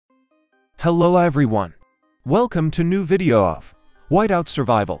Hello everyone. Welcome to new video of Whiteout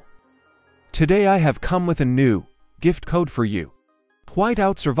Survival. Today I have come with a new gift code for you.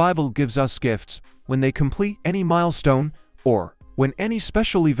 Whiteout Survival gives us gifts when they complete any milestone or when any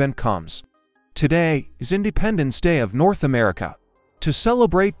special event comes. Today is Independence Day of North America. To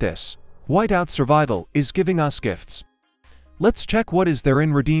celebrate this, Whiteout Survival is giving us gifts. Let's check what is there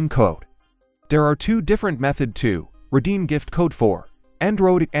in redeem code. There are two different methods to redeem gift code for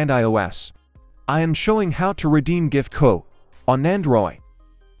Android and iOS. I am showing how to redeem gift code on Android.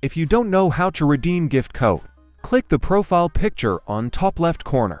 If you don't know how to redeem gift code, click the profile picture on top left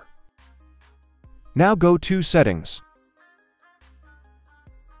corner. Now go to Settings.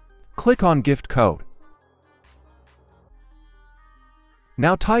 Click on Gift Code.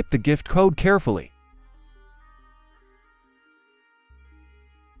 Now type the gift code carefully.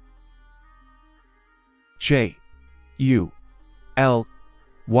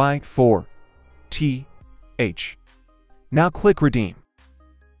 JULY4TH. Now click Redeem.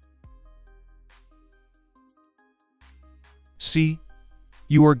 See?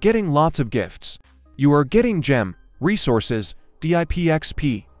 You are getting lots of gifts. You are getting gem, resources,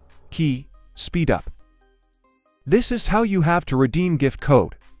 DIPXP, key, speed up. This is how you have to redeem gift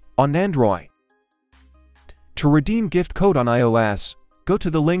code on Android. To redeem gift code on iOS, go to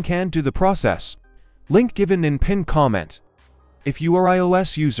the link and do the process. Link given in pinned comment. If you are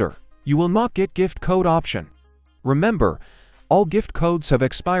iOS user, you will not get gift code option. Remember, all gift codes have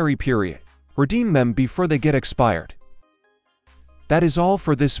expiry period. Redeem them before they get expired. That is all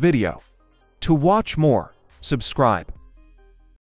for this video. To watch more, subscribe.